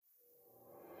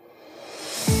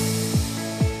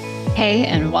Hey,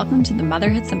 and welcome to the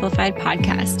Motherhood Simplified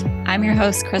podcast. I'm your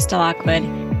host, Krista Lockwood.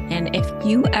 And if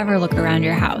you ever look around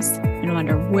your house and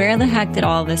wonder where the heck did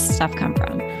all this stuff come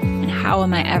from and how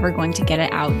am I ever going to get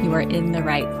it out, you are in the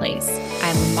right place.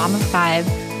 I'm a mom of 5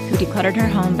 who decluttered her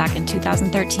home back in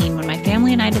 2013 when my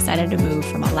family and I decided to move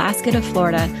from Alaska to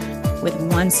Florida with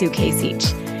 1 suitcase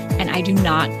each. And I do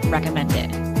not recommend it.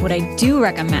 What I do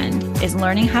recommend is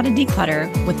learning how to declutter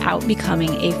without becoming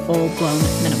a full-blown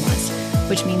minimalist,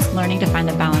 which means learning to find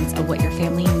the balance of what your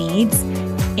family needs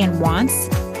and wants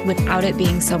without it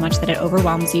being so much that it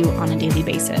overwhelms you on a daily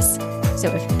basis.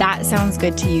 So if that sounds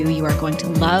good to you, you are going to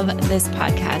love this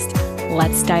podcast.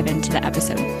 Let's dive into the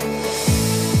episode.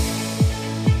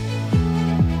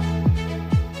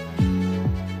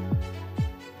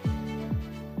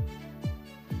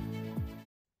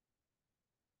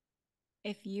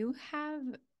 If you have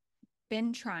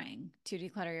been trying to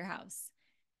declutter your house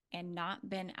and not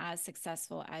been as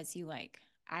successful as you like,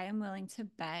 I am willing to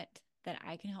bet that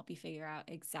I can help you figure out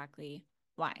exactly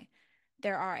why.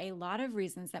 There are a lot of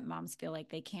reasons that moms feel like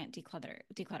they can't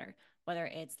declutter, whether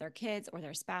it's their kids or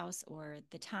their spouse or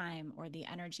the time or the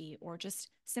energy or just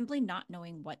simply not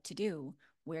knowing what to do,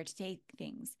 where to take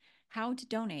things, how to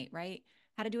donate, right?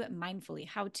 How to do it mindfully,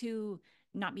 how to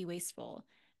not be wasteful.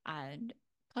 And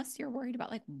plus you're worried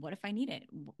about like, what if I need it?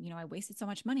 I wasted so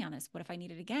much money on this. What if I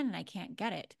need it again and I can't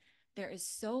get it? There is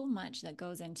so much that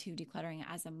goes into decluttering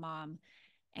as a mom.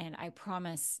 And I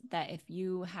promise that if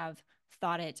you have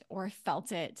thought it or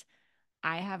felt it,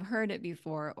 I have heard it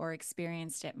before or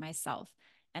experienced it myself.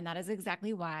 And that is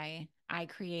exactly why I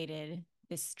created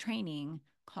this training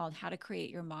called How to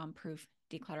Create Your Mom-Proof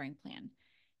Decluttering Plan.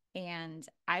 And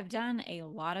I've done a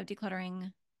lot of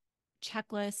decluttering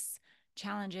checklists,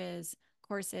 challenges,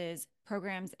 courses,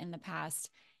 programs in the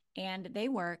past, and they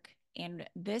work. And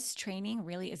this training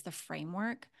really is the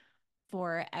framework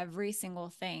for every single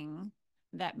thing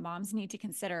that moms need to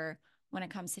consider when it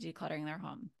comes to decluttering their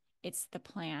home. It's the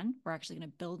plan. We're actually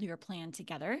going to build your plan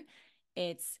together.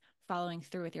 It's following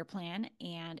through with your plan,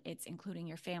 and it's including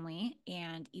your family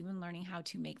and even learning how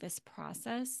to make this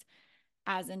process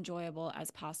as enjoyable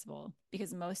as possible,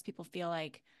 because most people feel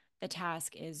like the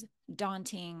task is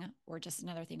daunting or just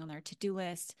another thing on their to-do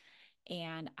list.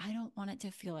 And I don't want it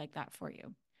to feel like that for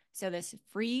you. So this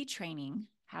free training,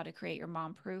 How to Create Your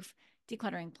Mom-Proof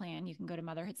Decluttering Plan, you can go to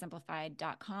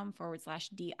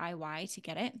motherhoodsimplified.com/DIY to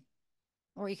get it.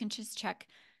 Or you can just check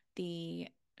the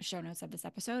show notes of this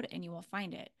episode and you will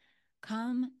find it.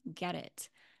 Come get it.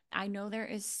 I know there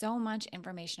is so much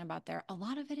information about there. A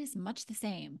lot of it is much the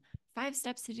same. 5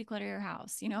 steps to declutter your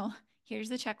house. Here's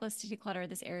the checklist to declutter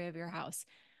this area of your house.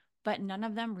 But none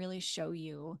of them really show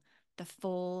you the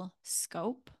full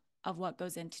scope of what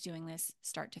goes into doing this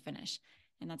start to finish.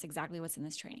 And that's exactly what's in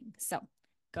this training. So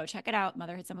go check it out,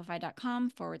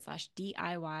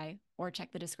 motherhoodsimplified.com/DIY, or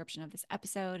check the description of this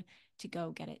episode to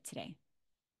go get it today.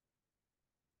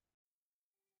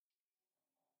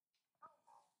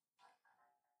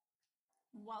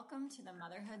 Welcome to the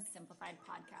Motherhood Simplified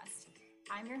podcast.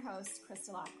 I'm your host,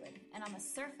 Krista Lockwood, and on the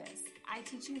surface, I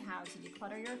teach you how to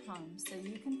declutter your home so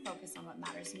you can focus on what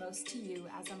matters most to you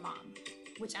as a mom,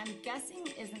 which I'm guessing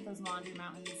isn't those laundry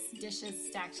mountains, dishes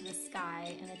stacked to the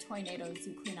sky, and the tornadoes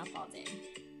you clean up all day.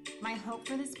 My hope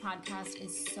for this podcast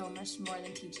is so much more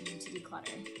than teaching you to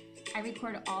declutter. I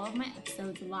record all of my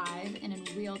episodes live and in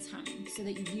real time so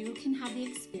that you can have the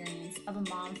experience of a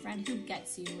mom friend who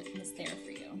gets you and is there for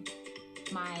you.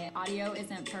 My audio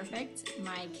isn't perfect.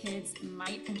 My kids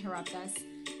might interrupt us,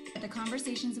 but the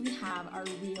conversations we have are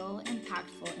real,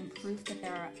 impactful, and proof that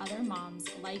there are other moms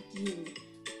like you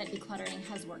that decluttering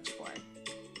has worked for.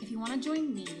 If you want to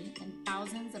join me and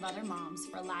thousands of other moms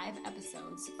for live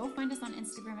episodes, go find us on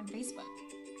Instagram and Facebook.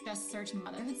 Just search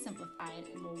Motherhood Simplified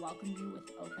and we'll welcome you with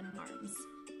open arms.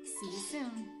 See you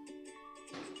soon.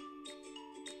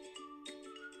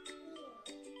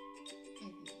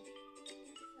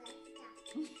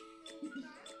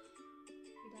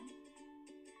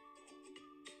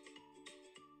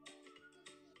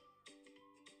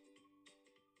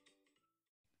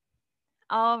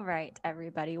 All right,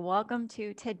 everybody, welcome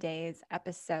to today's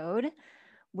episode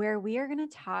where we are going to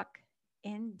talk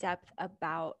in depth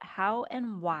about how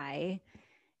and why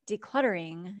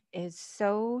decluttering is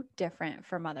so different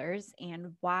for mothers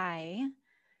and why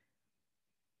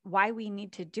we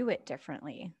need to do it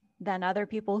differently than other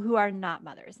people who are not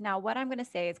mothers. Now, what I'm going to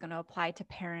say is going to apply to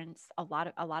parents. A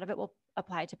lot of it will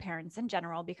apply to parents in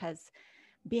general because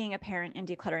being a parent and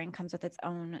decluttering comes with its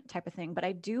own type of thing. But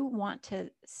I do want to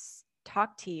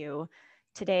talk to you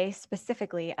today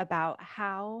specifically about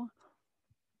how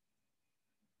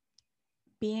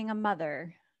being a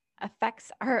mother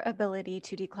affects our ability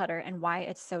to declutter and why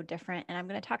it's so different. And I'm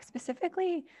going to talk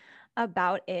specifically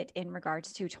about it in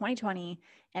regards to 2020.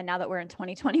 And now that we're in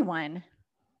 2021.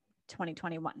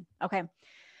 Okay.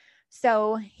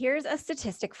 So here's a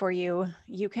statistic for you.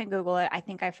 You can Google it. I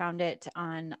think I found it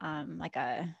on like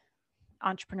a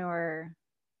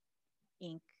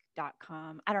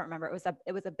entrepreneurinc.com. I don't remember.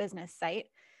 It was a business site.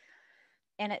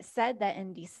 And it said that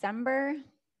in December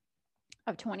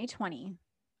of 2020,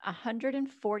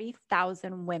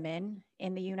 140,000 women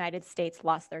in the United States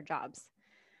lost their jobs.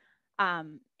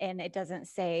 And it doesn't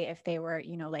say if they were,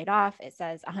 laid off. It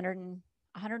says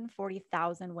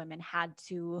 140,000 women had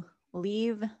to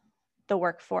leave the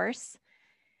workforce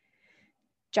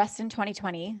just in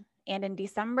 2020. And in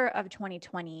December of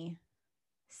 2020,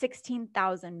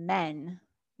 16,000 men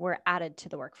were added to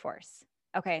the workforce.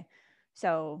 Okay.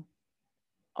 So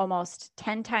almost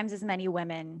 10 times as many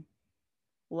women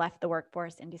left the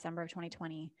workforce in December of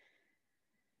 2020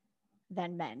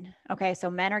 than men. Okay. So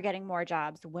men are getting more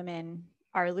jobs. Women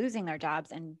are losing their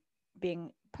jobs and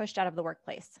being pushed out of the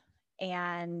workplace.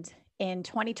 And in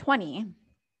 2020,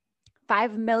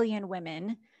 5 million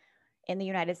women in the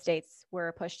United States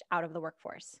were pushed out of the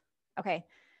workforce. Okay.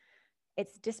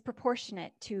 It's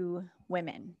disproportionate to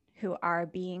women who are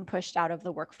being pushed out of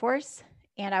the workforce.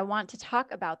 And I want to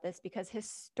talk about this because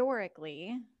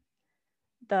historically,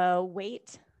 the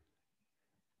weight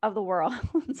of the world.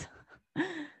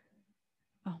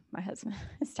 Oh, my husband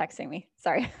is texting me.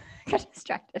 Sorry, got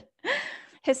distracted.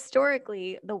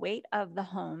 Historically, the weight of the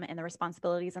home and the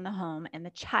responsibilities in the home and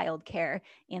the childcare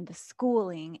and the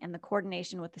schooling and the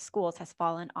coordination with the schools has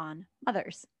fallen on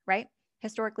mothers, right?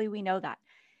 Historically, we know that.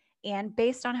 And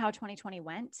based on how 2020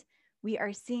 went, we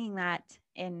are seeing that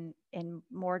in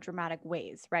more dramatic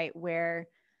ways, right? Where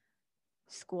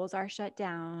schools are shut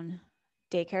down,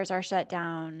 daycares are shut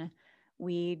down.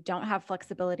 We don't have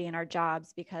flexibility in our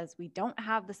jobs because we don't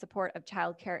have the support of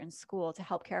childcare and school to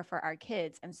help care for our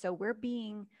kids. And so we're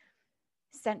being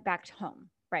sent back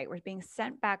home, right? We're being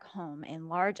sent back home in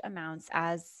large amounts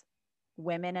as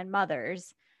women and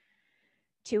mothers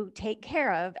to take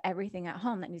care of everything at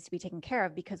home that needs to be taken care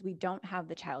of because we don't have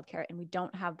the childcare and we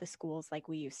don't have the schools like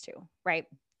we used to, right?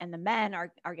 And the men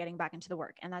are getting back into the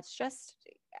work. And that's just,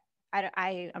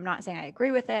 I'm not saying I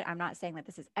agree with it. I'm not saying that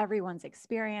this is everyone's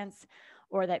experience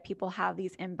or that people have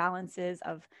these imbalances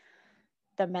of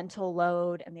the mental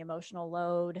load and the emotional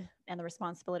load and the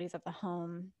responsibilities of the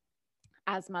home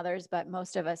as mothers, but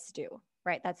most of us do,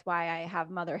 right? That's why I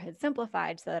have Motherhood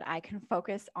Simplified so that I can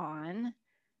focus on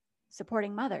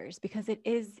supporting mothers because it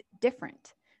is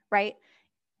different, right?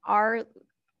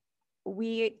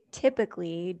 We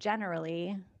typically,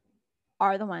 generally,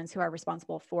 are the ones who are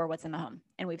responsible for what's in the home.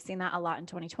 And we've seen that a lot in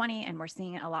 2020, and we're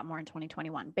seeing it a lot more in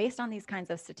 2021 based on these kinds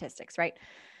of statistics, right?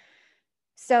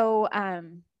 So,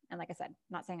 and like I said, I'm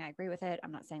not saying I agree with it.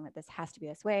 I'm not saying that this has to be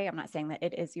this way. I'm not saying that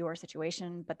it is your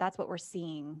situation, but that's what we're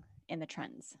seeing in the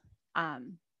trends.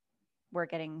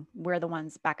 We're the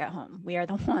ones back at home. We are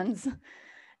the ones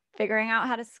figuring out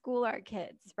how to school our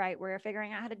kids, right? We're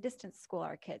figuring out how to distance school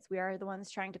our kids. We are the ones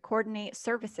trying to coordinate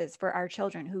services for our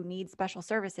children who need special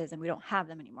services and we don't have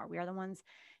them anymore. We are the ones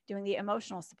doing the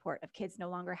emotional support of kids no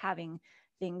longer having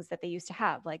things that they used to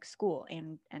have, like school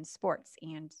and sports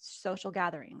and social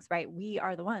gatherings, right? We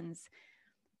are the ones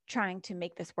trying to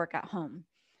make this work at home.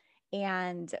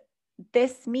 And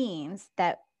this means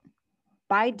that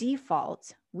by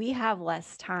default, we have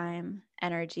less time,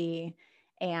 energy,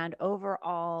 and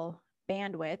overall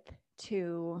bandwidth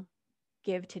to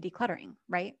give to decluttering,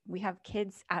 right? We have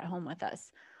kids at home with us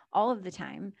all of the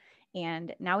time.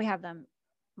 And now we have them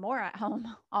more at home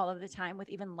all of the time with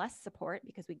even less support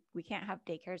because we can't have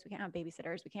daycares, we can't have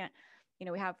babysitters, we can't,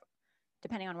 we have,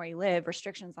 depending on where you live,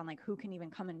 restrictions on like who can even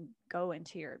come and go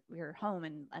into your home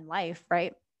and life,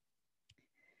 right?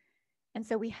 And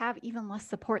so we have even less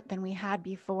support than we had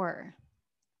before.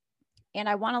 And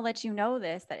I want to let you know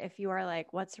this, that if you are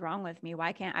like, what's wrong with me?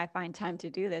 Why can't I find time to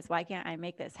do this? Why can't I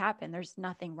make this happen? There's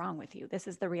nothing wrong with you. This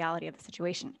is the reality of the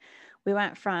situation. We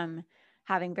went from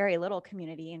having very little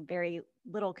community and very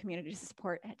little community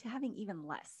support to having even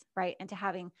less, right? And to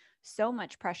having so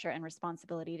much pressure and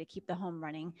responsibility to keep the home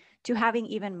running to having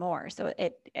even more. So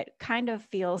it kind of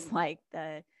feels like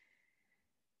the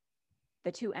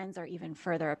two ends are even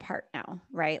further apart now,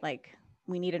 right? Like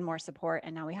we needed more support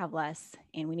and now we have less,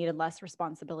 and we needed less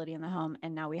responsibility in the home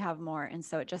and now we have more. And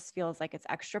so it just feels like it's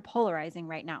extra polarizing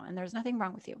right now. And there's nothing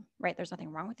wrong with you, right? There's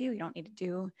nothing wrong with you. You don't need to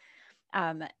do,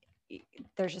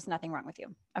 there's just nothing wrong with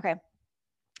you. Okay.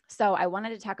 So I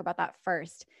wanted to talk about that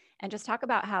first and just talk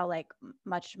about how like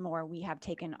much more we have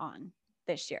taken on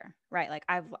this year, right? Like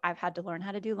I've had to learn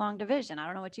how to do long division. I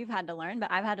don't know what you've had to learn,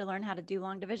 but I've had to learn how to do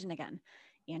long division again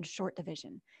and short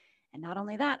division. And not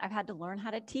only that, I've had to learn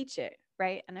how to teach it,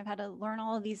 right? And I've had to learn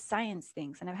all of these science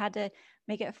things, and I've had to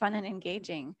make it fun and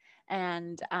engaging.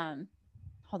 And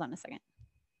hold on a second.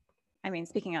 I mean,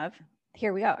 speaking of,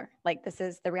 here we are. Like, this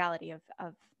is the reality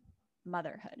of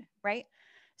motherhood, right?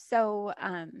 So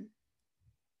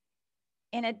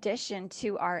in addition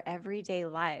to our everyday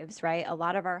lives, right, a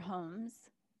lot of our homes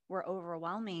were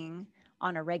overwhelming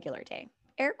on a regular day,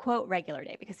 air quote regular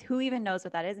day, because who even knows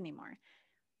what that is anymore?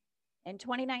 In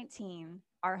 2019,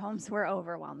 our homes were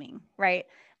overwhelming, right?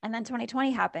 And then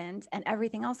 2020 happened and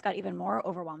everything else got even more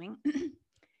overwhelming,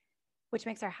 which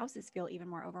makes our houses feel even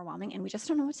more overwhelming. And we just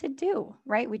don't know what to do,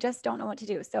 right? We just don't know what to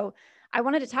do. So I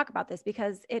wanted to talk about this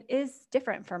because it is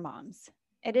different for moms.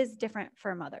 It is different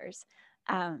for mothers.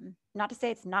 Not to say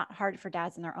it's not hard for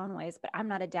dads in their own ways, but I'm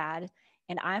not a dad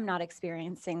and I'm not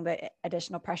experiencing the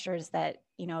additional pressures that,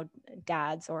 you know,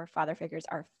 dads or father figures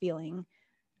are feeling.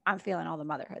 I'm feeling all the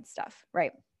motherhood stuff,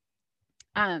 right?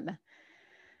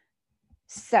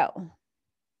 So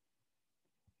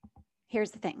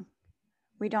here's the thing.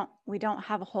 We don't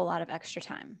have a whole lot of extra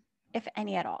time, if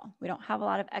any at all. We don't have a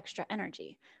lot of extra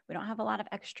energy. We don't have a lot of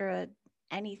extra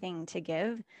anything to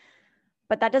give,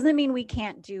 but that doesn't mean we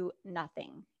can't do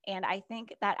nothing. And I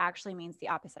think that actually means the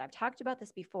opposite. I've talked about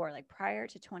this before, like prior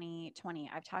to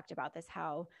 2020, I've talked about this,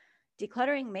 how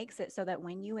decluttering makes it so that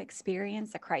when you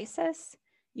experience a crisis,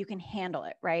 you can handle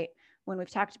it, right? When we've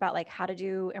talked about like how to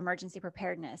do emergency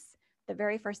preparedness, the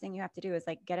very first thing you have to do is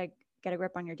like get a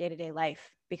grip on your day-to-day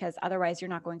life, because otherwise you're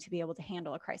not going to be able to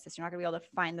handle a crisis. You're not going to be able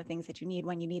to find the things that you need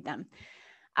when you need them.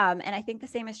 And I think the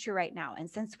same is true right now. And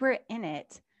since we're in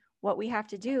it, what we have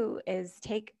to do is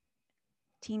take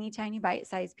teeny tiny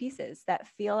bite-sized pieces that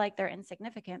feel like they're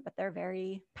insignificant, but they're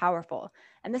very powerful.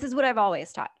 And this is what I've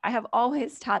always taught. I have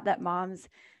always taught that moms,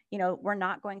 you know, we're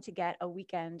not going to get a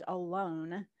weekend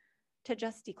alone to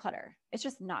just declutter. It's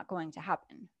just not going to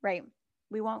happen, right?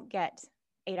 We won't get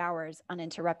 8 hours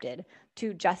uninterrupted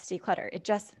to just declutter. It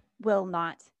just will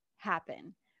not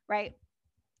happen, right?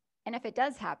 And if it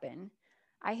does happen,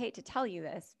 I hate to tell you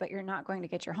this, but you're not going to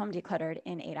get your home decluttered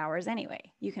in 8 hours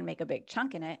anyway. You can make a big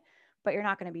chunk in it, but you're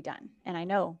not going to be done. And I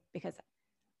know, because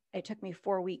it took me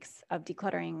 4 weeks of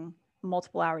decluttering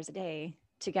multiple hours a day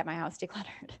to get my house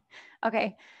decluttered.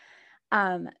 Okay.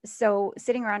 So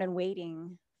sitting around and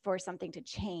waiting for something to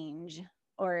change,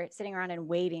 or sitting around and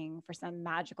waiting for some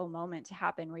magical moment to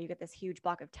happen where you get this huge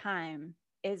block of time,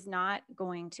 is not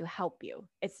going to help you.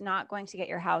 It's not going to get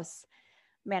your house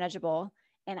manageable.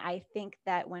 And I think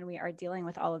that when we are dealing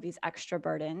with all of these extra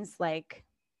burdens, like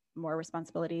more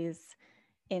responsibilities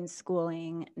in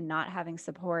schooling, not having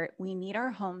support, we need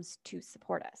our homes to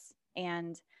support us.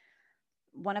 And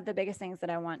one of the biggest things that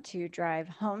I want to drive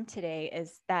home today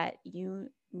is that you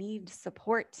need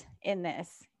support in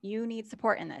this. You need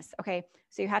support in this. Okay.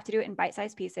 So you have to do it in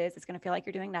bite-sized pieces. It's going to feel like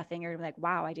you're doing nothing. You're like,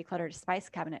 wow, I decluttered a spice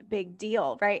cabinet. Big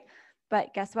deal. Right.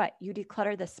 But guess what? You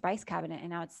declutter the spice cabinet and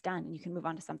now it's done and you can move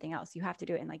on to something else. You have to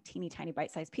do it in like teeny tiny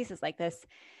bite-sized pieces like this.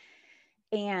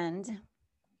 And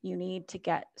you need to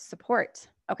get support.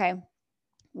 Okay.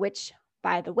 Which,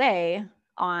 by the way,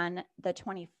 on the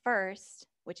 21st,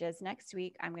 which is next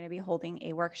week, I'm going to be holding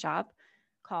a workshop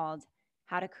called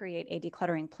How to Create a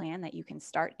Decluttering Plan that you can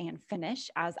start and finish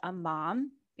as a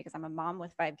mom, because I'm a mom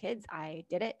with 5 kids. I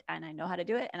did it and I know how to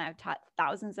do it. And I've taught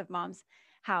thousands of moms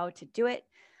how to do it.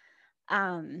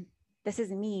 This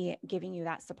is me giving you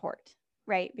that support,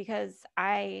 right? Because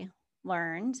I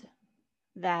learned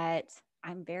that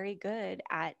I'm very good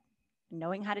at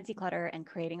knowing how to declutter and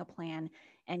creating a plan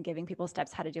and giving people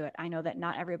steps how to do it. I know that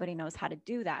not everybody knows how to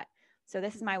do that. So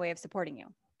this is my way of supporting you.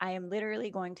 I am literally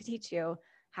going to teach you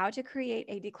how to create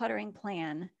a decluttering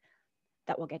plan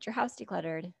that will get your house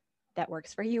decluttered, that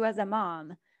works for you as a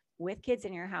mom with kids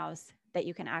in your house, that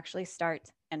you can actually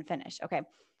start and finish. Okay.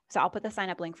 So I'll put the sign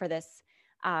up link for this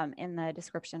in the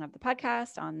description of the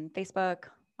podcast, on Facebook,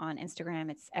 on Instagram.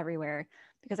 It's everywhere,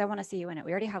 because I want to see you in it.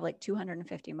 We already have like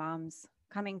 250 moms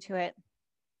coming to it.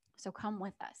 So come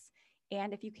with us.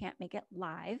 And if you can't make it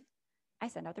live, I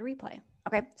send out the replay.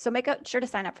 Okay. So make sure to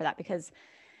sign up for that, because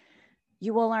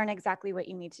you will learn exactly what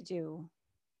you need to do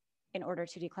in order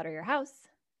to declutter your house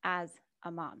as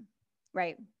a mom.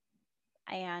 Right.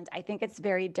 And I think it's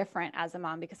very different as a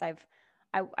mom, because I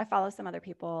follow some other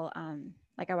people.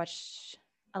 Like I watch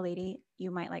a lady,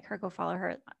 you might like her, go follow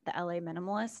her. The LA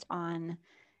Minimalist on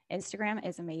Instagram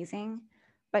is amazing,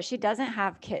 but she doesn't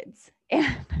have kids.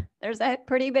 And there's a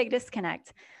pretty big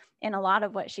disconnect in a lot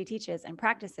of what she teaches and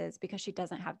practices because she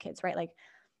doesn't have kids, right? Like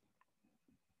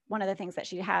one of the things that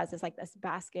she has is like this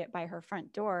basket by her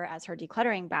front door as her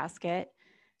decluttering basket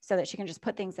so that she can just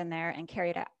put things in there and carry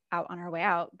it out on her way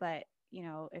out. But, you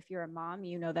know, if you're a mom,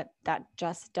 you know that that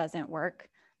just doesn't work.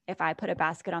 If I put a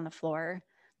basket on the floor,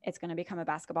 it's going to become a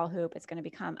basketball hoop. It's going to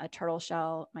become a turtle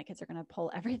shell. My kids are going to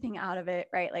pull everything out of it,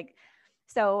 right? Like,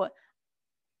 so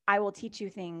I will teach you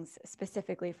things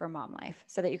specifically for mom life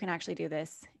so that you can actually do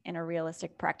this in a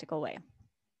realistic, practical way.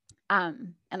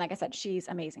 And like I said, she's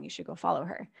amazing. You should go follow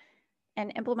her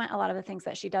and implement a lot of the things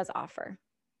that she does offer.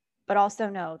 But also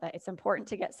know that it's important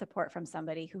to get support from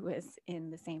somebody who is in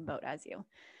the same boat as you.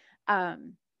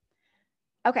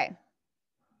 Okay.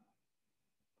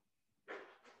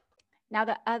 Now,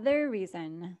 the other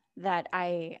reason that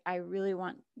I really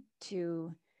want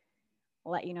to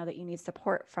let you know that you need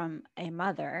support from a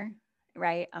mother,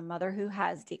 right? A mother who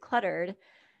has decluttered,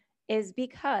 is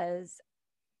because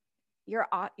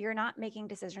you're not making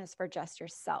decisions for just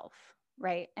yourself,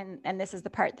 right? And this is the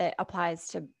part that applies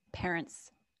to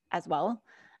parents as well.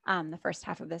 The first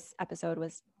half of this episode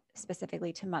was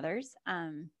specifically to mothers.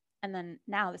 And then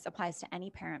now this applies to any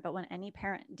parent, but when any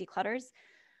parent declutters,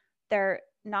 they're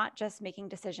not just making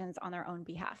decisions on their own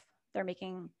behalf. They're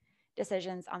making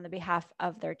decisions on the behalf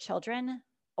of their children,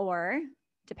 or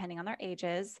depending on their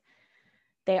ages,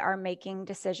 they are making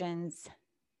decisions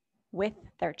with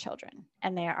their children,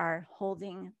 and they are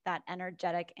holding that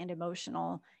energetic and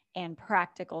emotional and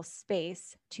practical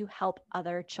space to help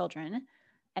other children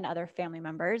and other family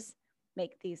members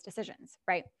make these decisions,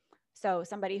 right? So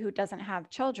somebody who doesn't have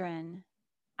children,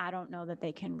 I don't know that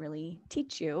they can really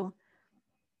teach you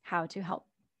how to help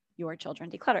your children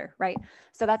declutter, right?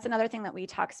 So that's another thing that we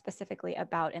talk specifically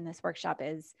about in this workshop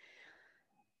is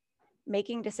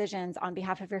making decisions on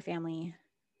behalf of your family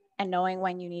and knowing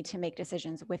when you need to make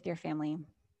decisions with your family,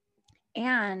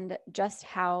 and just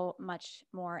how much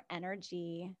more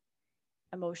energy,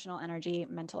 emotional energy,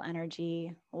 mental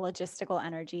energy, logistical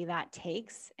energy that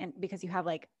takes. And because you have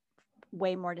like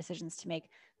way more decisions to make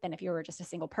than if you were just a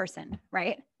single person,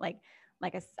 right? Like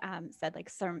I said, like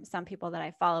some people that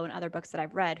I follow in other books that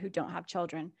I've read who don't have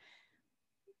children,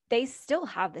 they still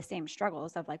have the same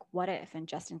struggles of like, what if, and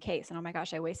just in case, and oh my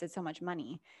gosh, I wasted so much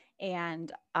money.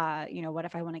 And, you know, what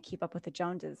if I want to keep up with the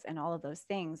Joneses and all of those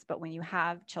things? But when you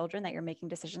have children that you're making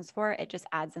decisions for, it just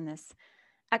adds in this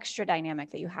extra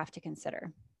dynamic that you have to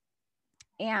consider.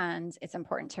 And it's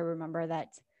important to remember that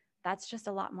that's just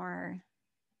a lot more,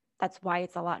 that's why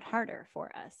it's a lot harder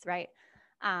for us, right?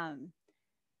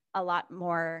 A lot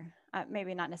more,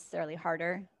 maybe not necessarily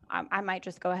harder. I might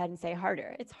just go ahead and say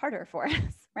harder. It's harder for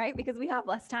us, right? Because we have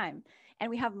less time and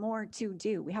we have more to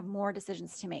do. We have more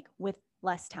decisions to make with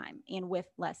less time and with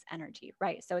less energy,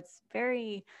 right? So it's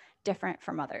very different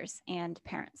for mothers and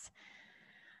parents.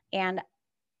 And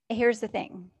here's the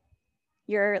thing.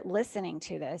 You're listening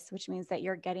to this, which means that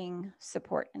you're getting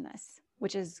support in this,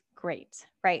 which is great,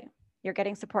 right? You're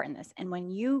getting support in this. And when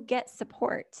you get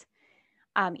support,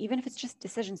 even if it's just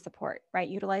decision support, right?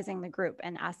 Utilizing the group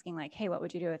and asking like, hey, what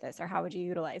would you do with this? Or how would you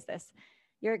utilize this?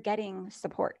 You're getting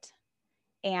support.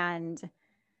 And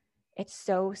it's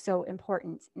so, so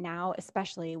important now,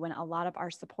 especially when a lot of our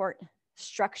support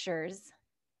structures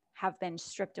have been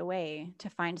stripped away, to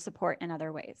find support in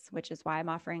other ways, which is why I'm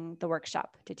offering the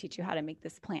workshop to teach you how to make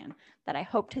this plan that I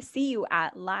hope to see you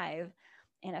at live.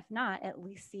 And if not, at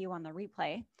least see you on the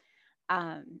replay.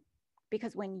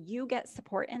 Because when you get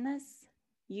support in this,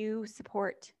 you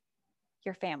support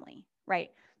your family, right?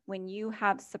 When you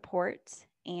have support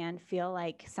and feel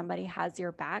like somebody has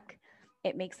your back,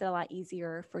 it makes it a lot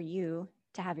easier for you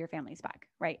to have your family's back,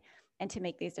 right? And to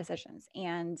make these decisions.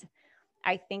 And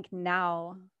I think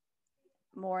now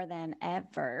more than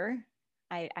ever,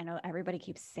 I know everybody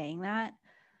keeps saying that,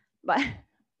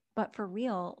 but for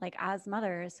real, like as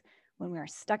mothers, when we are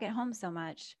stuck at home so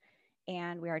much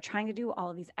and we are trying to do all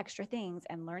of these extra things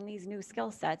and learn these new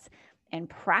skill sets and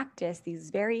practice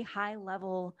these very high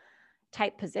level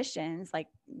type positions, like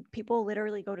people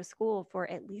literally go to school for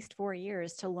at least 4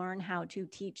 years to learn how to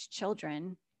teach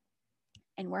children,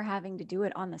 and we're having to do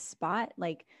it on the spot.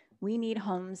 Like we need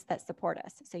homes that support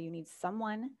us. So you need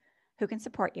someone who can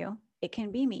support you. It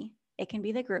can be me. It can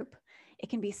be the group. It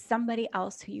can be somebody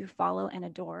else who you follow and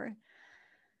adore.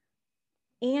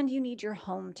 And you need your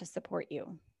home to support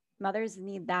you. Mothers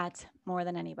need that more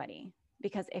than anybody,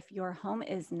 because if your home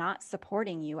is not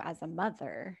supporting you as a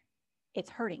mother, it's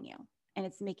hurting you and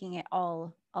it's making it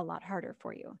all a lot harder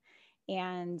for you.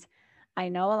 And I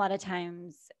know a lot of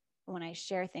times when I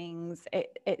share things,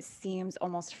 it seems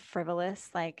almost frivolous,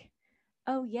 like,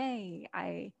 oh, yay,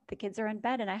 the kids are in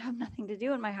bed and I have nothing to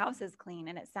do and my house is clean.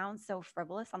 And it sounds so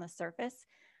frivolous on the surface.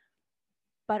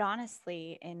 But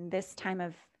honestly, in this time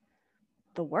of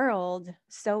the world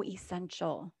so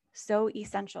essential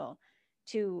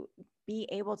to be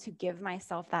able to give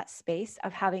myself that space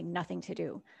of having nothing to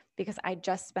do, because I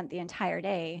just spent the entire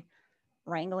day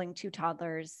wrangling 2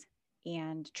 toddlers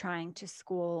and trying to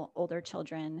school older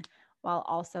children while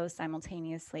also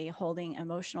simultaneously holding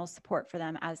emotional support for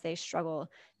them as they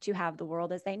struggle to have the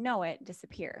world as they know it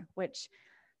disappear, which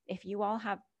if you all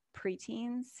have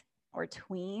preteens or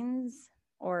tweens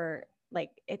or like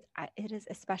it is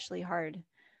especially hard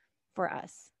for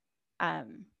us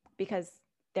because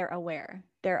they're aware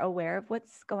of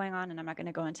what's going on. And I'm not going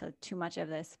to go into too much of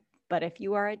this, but if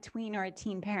you are a tween or a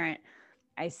teen parent,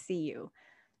 I see you,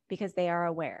 because they are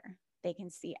aware. They can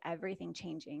see everything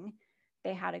changing.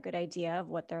 They had a good idea of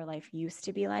what their life used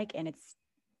to be like, and it's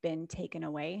been taken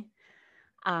away.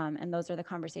 And those are the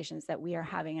conversations that we are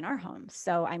having in our home.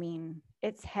 So, I mean,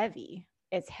 it's heavy.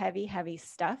 It's heavy, heavy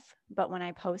stuff. But when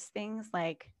I post things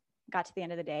like got to the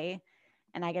end of the day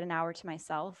and I get an hour to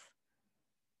myself,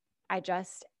 I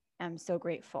just am so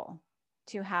grateful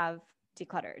to have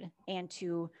decluttered and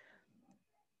to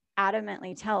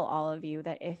adamantly tell all of you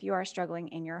that if you are struggling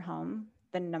in your home,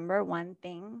 the number one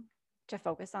thing to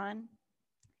focus on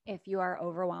if you are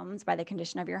overwhelmed by the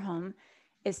condition of your home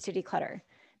is to declutter,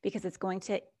 because it's going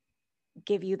to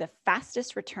give you the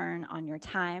fastest return on your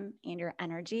time and your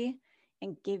energy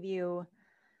and give you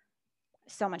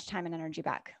so much time and energy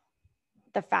back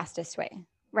the fastest way,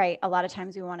 right? A lot of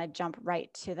times we want to jump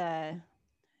right to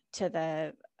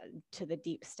the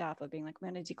deep stuff of being like,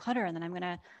 I'm going to declutter and then I'm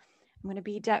going to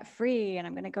be debt free and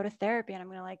I'm going to go to therapy and I'm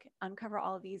going to like uncover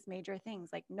all of these major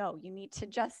things. Like, no, you need to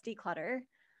just declutter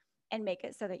and make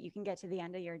it so that you can get to the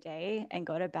end of your day and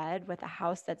go to bed with a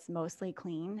house that's mostly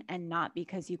clean and not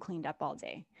because you cleaned up all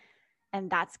day. And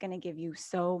that's going to give you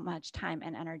so much time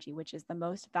and energy, which is the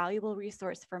most valuable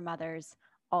resource for mothers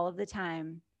all of the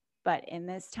time. But in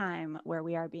this time where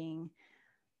we are being,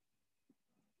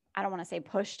 I don't want to say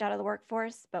pushed out of the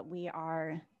workforce, but we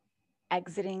are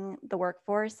exiting the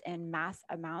workforce in mass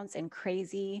amounts, in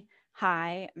crazy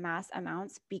high mass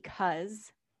amounts,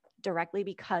 directly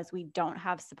because we don't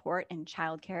have support in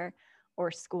childcare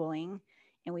or schooling,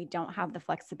 and we don't have the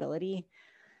flexibility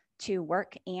to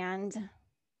work and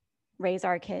raise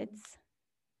our kids.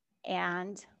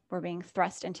 And we're being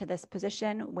thrust into this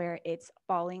position where it's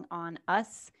falling on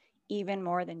us even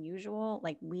more than usual.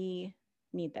 Like, we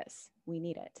need this. We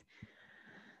need it.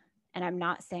 And I'm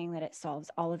not saying that it solves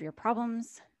all of your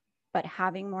problems, but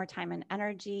having more time and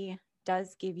energy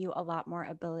does give you a lot more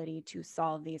ability to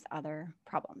solve these other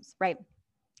problems, right?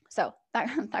 So that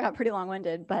got pretty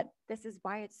long-winded, but this is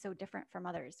why it's so different from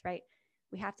others, right?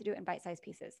 We have to do it in bite-sized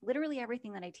pieces. Literally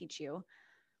everything that I teach you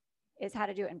is how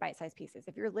to do it in bite-sized pieces.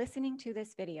 If you're listening to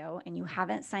this video and you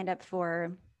haven't signed up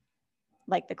for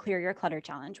like the Clear Your Clutter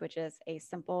Challenge, which is a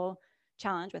simple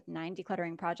challenge with 9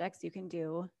 decluttering projects you can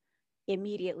do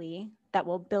immediately that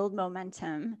will build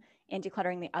momentum in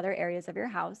decluttering the other areas of your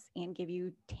house and give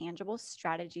you tangible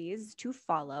strategies to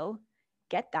follow,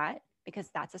 get that, because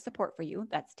that's a support for you.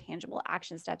 That's tangible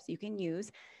action steps you can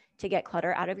use to get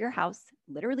clutter out of your house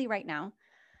literally right now.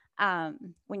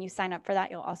 When you sign up for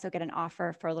that, you'll also get an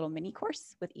offer for a little mini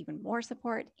course with even more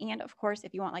support. And of course,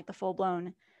 if you want like the full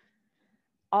blown,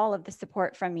 all of the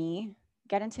support from me,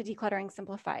 get into Decluttering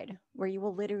Simplified, where you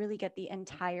will literally get the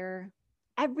entire,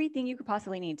 everything you could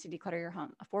possibly need to declutter your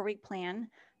home, a 4-week plan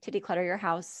to declutter your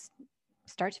house,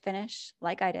 start to finish,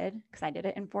 like I did, because I did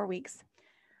it in 4 weeks.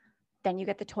 Then you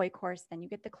get the toy course, then you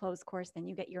get the clothes course, then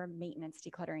you get your maintenance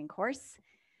decluttering course.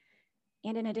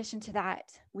 And in addition to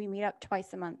that, we meet up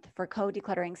twice a month for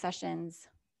co-decluttering sessions.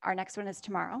 Our next one is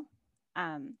tomorrow,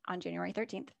 on January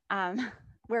 13th,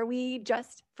 where we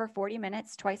just, for 40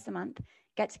 minutes twice a month,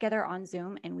 get together on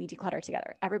Zoom and we declutter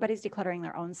together. Everybody's decluttering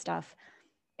their own stuff.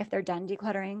 If they're done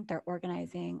decluttering, they're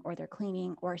organizing or they're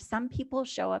cleaning, or some people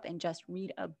show up and just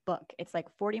read a book. It's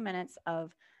like 40 minutes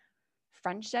of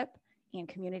friendship and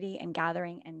community and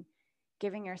gathering and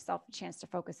giving yourself a chance to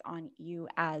focus on you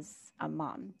as a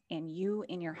mom and you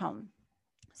in your home.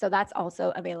 So that's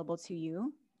also available to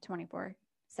you 24/7,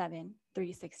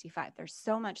 365. There's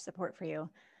so much support for you.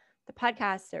 The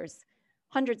podcast, there's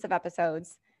hundreds of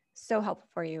episodes, so helpful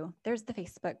for you. There's the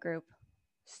Facebook group,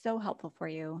 so helpful for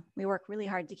you. We work really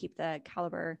hard to keep the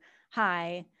caliber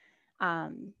high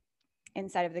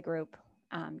inside of the group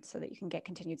so that you can get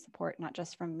continued support, not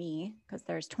just from me, because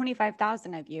there's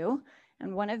 25,000 of you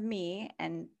and one of me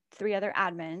and 3 other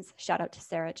admins. Shout out to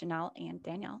Sarah, Janelle, and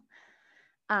Danielle.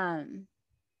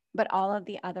 But all of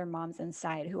the other moms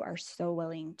inside who are so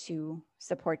willing to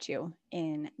support you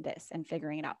in this and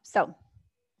figuring it out. So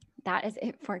that is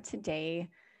it for today.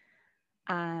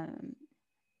 And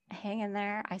hang in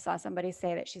there. I saw somebody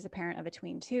say that she's a parent of a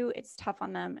tween too. It's tough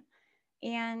on them.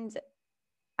 And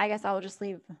I guess I'll just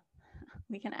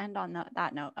we can end on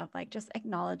that note of like just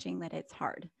acknowledging that it's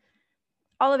hard.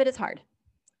 All of it is hard.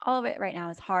 All of it right now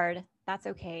is hard. That's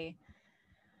okay.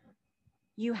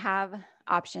 You have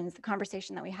options. The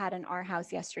conversation that we had in our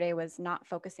house yesterday was not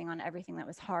focusing on everything that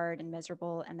was hard and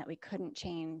miserable and that we couldn't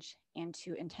change, and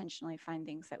to intentionally find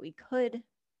things that we could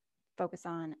focus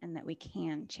on and that we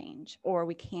can change or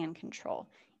we can control,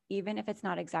 even if it's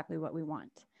not exactly what we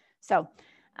want. So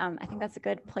I think that's a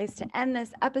good place to end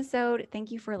this episode.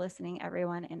 Thank you for listening,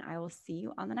 everyone, and I will see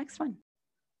you on the next one.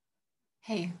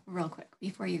 Hey, real quick,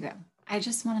 before you go, I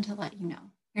just wanted to let you know,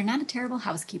 you're not a terrible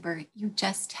housekeeper. You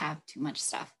just have too much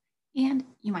stuff, and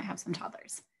you might have some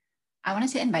toddlers. I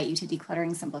wanted to invite you to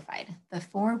Decluttering Simplified, the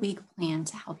 4-week plan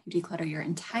to help you declutter your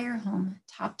entire home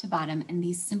top to bottom in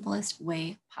the simplest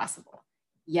way possible.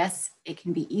 Yes, it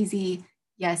can be easy.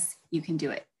 Yes, you can do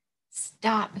it.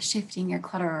 Stop shifting your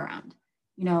clutter around.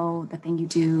 You know, the thing you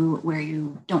do where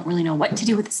you don't really know what to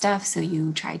do with the stuff, so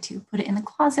you try to put it in the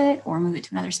closet or move it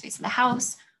to another space of the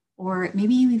house, or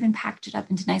maybe you even packed it up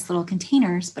into nice little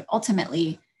containers, but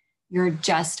ultimately you're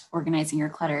just organizing your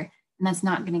clutter, and that's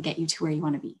not going to get you to where you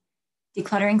want to be.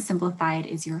 Decluttering Simplified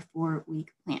is your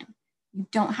 4-week plan. You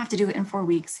don't have to do it in 4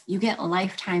 weeks. You get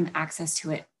lifetime access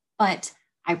to it, but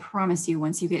I promise you,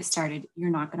 once you get started, you're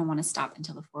not going to want to stop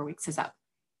until the 4 weeks is up.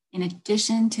 In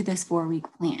addition to this 4-week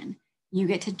plan, you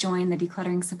get to join the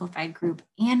Decluttering Simplified group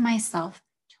and myself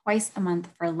twice a month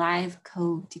for live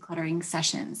co-decluttering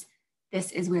sessions.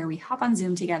 This is where we hop on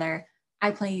Zoom together.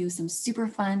 I play you some super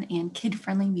fun and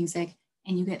kid-friendly music,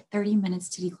 and you get 30 minutes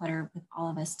to declutter with all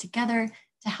of us together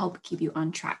to help keep you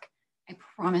on track. I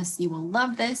promise you will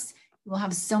love this. You will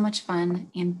have so much fun,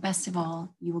 and best of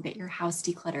all, you will get your house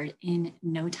decluttered in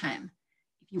no time.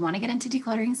 If you want to get into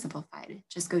Decluttering Simplified,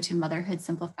 just go to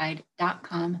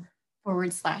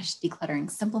motherhoodsimplified.com/decluttering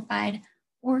simplified,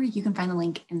 or you can find the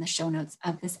link in the show notes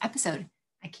of this episode.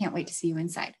 I can't wait to see you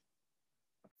inside.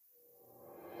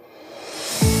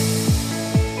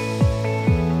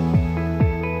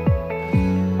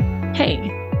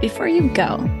 Hey, before you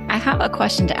go, I have a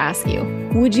question to ask you.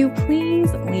 Would you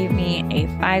please leave me a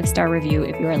 5-star review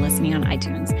if you are listening on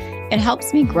iTunes? It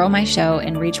helps me grow my show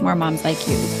and reach more moms like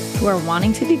you who are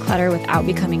wanting to declutter without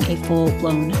becoming a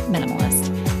full-blown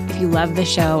minimalist. If you love the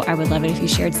show, I would love it if you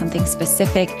shared something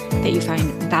specific that you find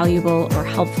valuable or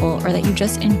helpful, or that you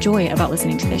just enjoy about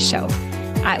listening to this show.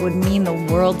 It would mean the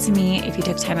world to me if you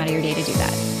took time out of your day to do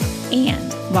that.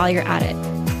 And while you're at it,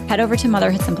 head over to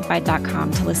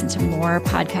motherhoodsimplified.com to listen to more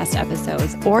podcast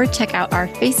episodes, or check out our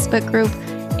Facebook group,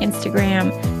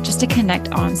 Instagram, just to connect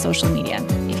on social media.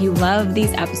 If you love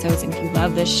these episodes and if you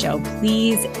love this show,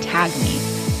 please tag me.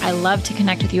 I love to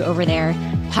connect with you over there.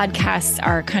 Podcasts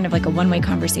are kind of like a one-way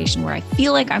conversation where I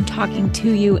feel like I'm talking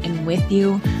to you and with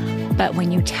you. But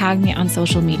when you tag me on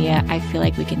social media, I feel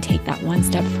like we can take that one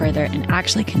step further and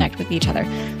actually connect with each other,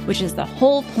 which is the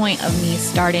whole point of me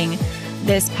starting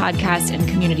this podcast and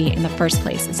community in the first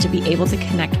place, is to be able to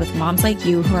connect with moms like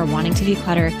you who are wanting to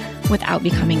declutter without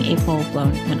becoming a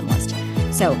full-blown minimalist.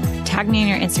 So tag me in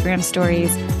your Instagram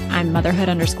stories. I'm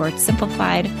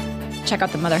motherhood_simplified. Check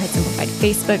out the Motherhood Simplified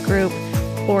Facebook group,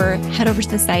 or head over to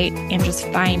the site and just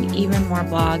find even more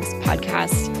blogs,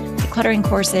 podcasts, decluttering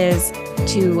courses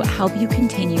to help you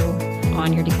continue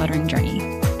on your decluttering journey.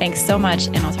 Thanks so much,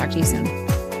 and I'll talk to you soon.